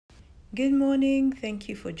Good morning. Thank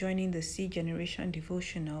you for joining the C Generation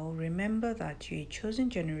devotional. Remember that you're a chosen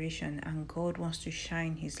generation and God wants to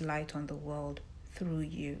shine his light on the world through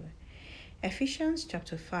you. Ephesians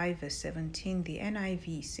chapter 5 verse 17, the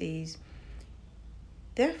NIV says,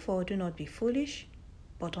 "Therefore do not be foolish,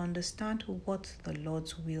 but understand what the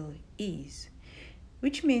Lord's will is."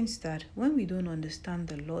 Which means that when we don't understand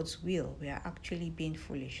the Lord's will, we are actually being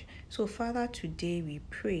foolish. So, Father, today we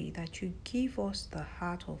pray that you give us the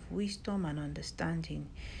heart of wisdom and understanding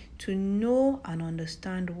to know and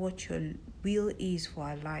understand what your will is for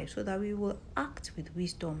our lives so that we will act with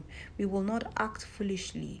wisdom. We will not act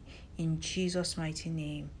foolishly. In Jesus' mighty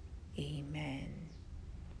name, amen.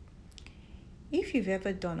 If you've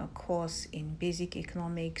ever done a course in basic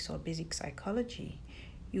economics or basic psychology,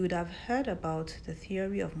 you would have heard about the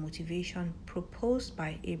theory of motivation proposed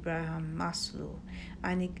by Abraham Maslow,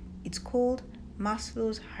 and it's called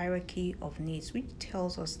Maslow's hierarchy of needs, which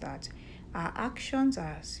tells us that our actions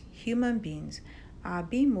as human beings are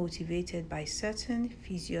being motivated by certain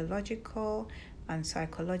physiological and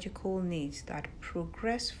psychological needs that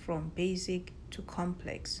progress from basic to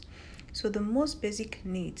complex. So, the most basic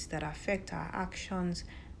needs that affect our actions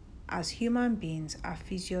as human beings are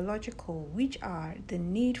physiological, which are the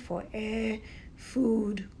need for air,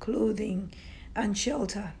 food, clothing, and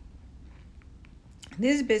shelter.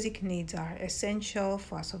 These basic needs are essential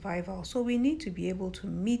for survival, so we need to be able to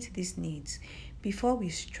meet these needs before we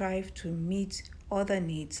strive to meet other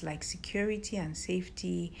needs like security and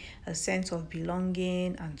safety, a sense of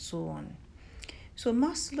belonging, and so on. So,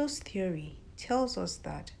 Maslow's theory tells us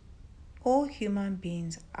that all human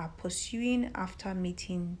beings are pursuing after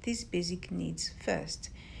meeting these basic needs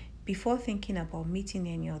first before thinking about meeting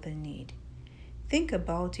any other need. Think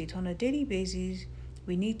about it. On a daily basis,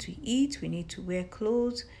 we need to eat, we need to wear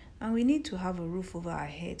clothes, and we need to have a roof over our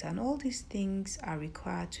head. And all these things are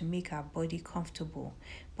required to make our body comfortable.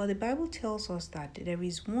 But the Bible tells us that there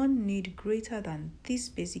is one need greater than these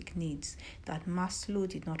basic needs that Maslow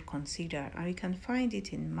did not consider. And we can find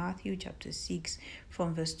it in Matthew chapter 6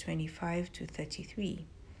 from verse 25 to 33.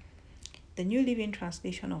 The New Living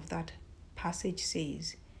Translation of that passage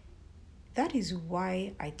says, "That is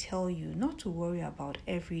why I tell you not to worry about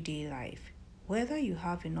everyday life, whether you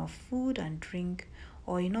have enough food and drink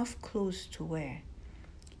or enough clothes to wear.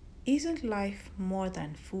 Isn't life more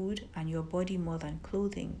than food and your body more than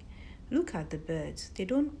clothing? Look at the birds. They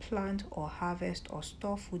don't plant or harvest or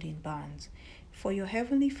store food in barns, for your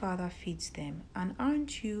heavenly Father feeds them, and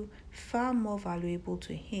aren't you far more valuable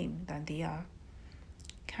to him than they are?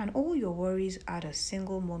 Can all your worries add a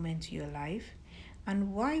single moment to your life?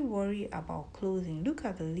 And why worry about clothing? Look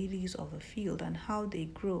at the lilies of the field and how they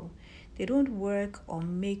grow. They don't work or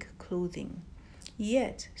make clothing.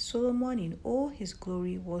 Yet Solomon in all his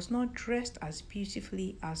glory was not dressed as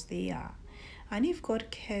beautifully as they are. And if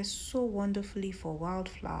God cares so wonderfully for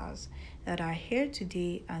wildflowers that are here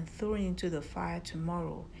today and thrown into the fire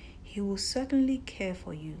tomorrow, he will certainly care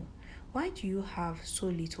for you. Why do you have so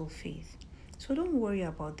little faith?" So don't worry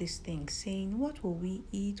about these things, saying, "What will we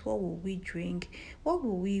eat? What will we drink? What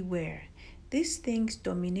will we wear?" These things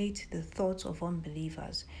dominate the thoughts of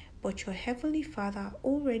unbelievers, but your heavenly Father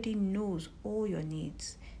already knows all your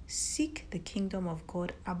needs. Seek the kingdom of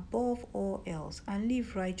God above all else and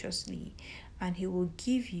live righteously, and he will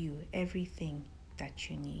give you everything that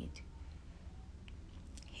you need.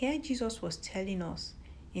 Here Jesus was telling us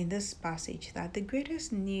in this passage that the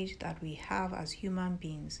greatest need that we have as human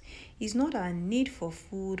beings is not our need for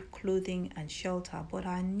food, clothing, and shelter, but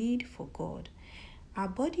our need for God. Our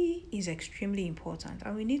body is extremely important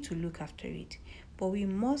and we need to look after it, but we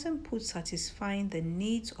mustn't put satisfying the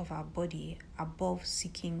needs of our body above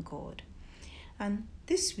seeking God. And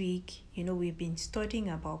this week, we've been studying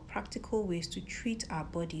about practical ways to treat our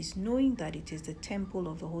bodies, knowing that it is the temple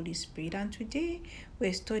of the Holy Spirit. And today,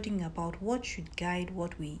 we're studying about what should guide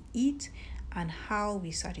what we eat and how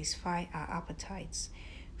we satisfy our appetites.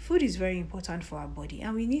 Food is very important for our body,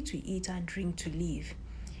 and we need to eat and drink to live.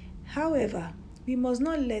 However, we must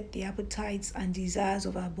not let the appetites and desires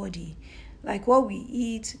of our body, like what we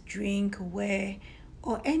eat, drink, wear,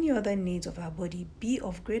 or any other needs of our body, be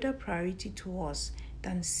of greater priority to us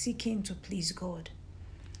than seeking to please God.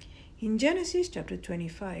 In Genesis chapter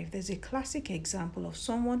 25, there's a classic example of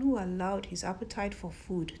someone who allowed his appetite for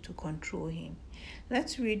food to control him.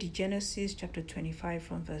 Let's read Genesis chapter 25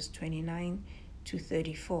 from verse 29 to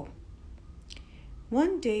 34.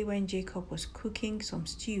 One day when Jacob was cooking some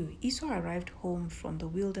stew, Esau arrived home from the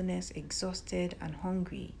wilderness exhausted and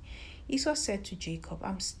hungry. Esau said to Jacob,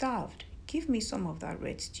 "I'm starved. Give me some of that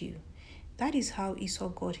red stew." That is how Esau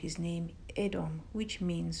got his name Edom, which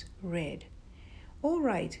means red. All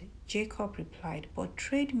right, Jacob replied, but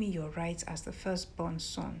trade me your rights as the firstborn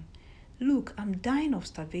son. Look, I'm dying of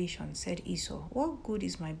starvation, said Esau. What good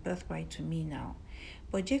is my birthright to me now?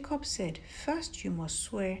 But Jacob said, first you must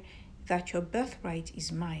swear that your birthright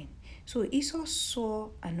is mine. So Esau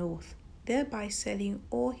swore an oath, thereby selling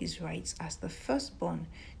all his rights as the firstborn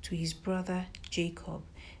to his brother Jacob.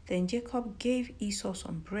 Then Jacob gave Esau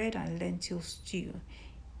some bread and lentil stew.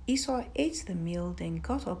 Esau ate the meal, then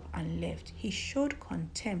got up and left. He showed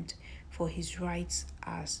contempt for his rights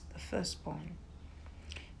as the firstborn.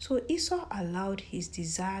 So Esau allowed his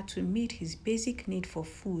desire to meet his basic need for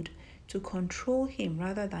food to control him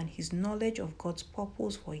rather than his knowledge of God's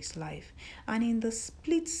purpose for his life. And in the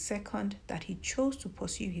split second that he chose to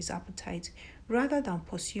pursue his appetite rather than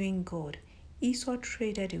pursuing God, Esau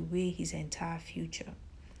traded away his entire future.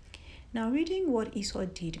 Now, reading what Esau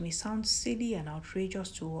did may sound silly and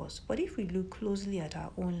outrageous to us, but if we look closely at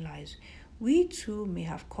our own lives, we too may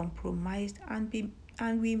have compromised and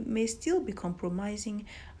we may still be compromising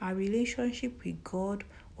our relationship with God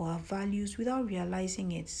or our values without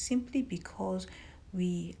realizing it, simply because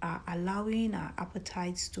we are allowing our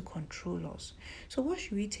appetites to control us. So, what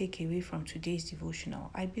should we take away from today's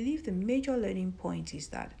devotional? I believe the major learning point is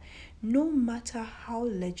that no matter how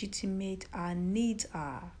legitimate our needs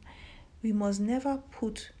are, we must never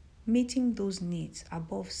put meeting those needs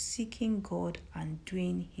above seeking God and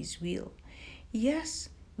doing His will. Yes,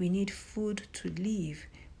 we need food to live,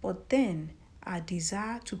 but then our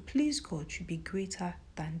desire to please God should be greater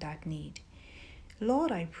than that need.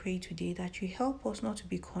 Lord, I pray today that you help us not to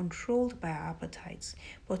be controlled by our appetites,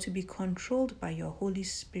 but to be controlled by your Holy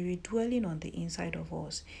Spirit dwelling on the inside of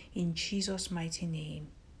us. In Jesus' mighty name,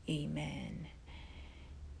 amen.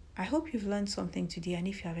 I hope you've learned something today, and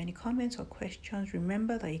if you have any comments or questions,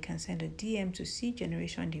 remember that you can send a DM to C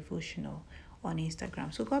Generation Devotional on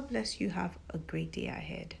Instagram. So God bless you. Have a great day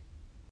ahead.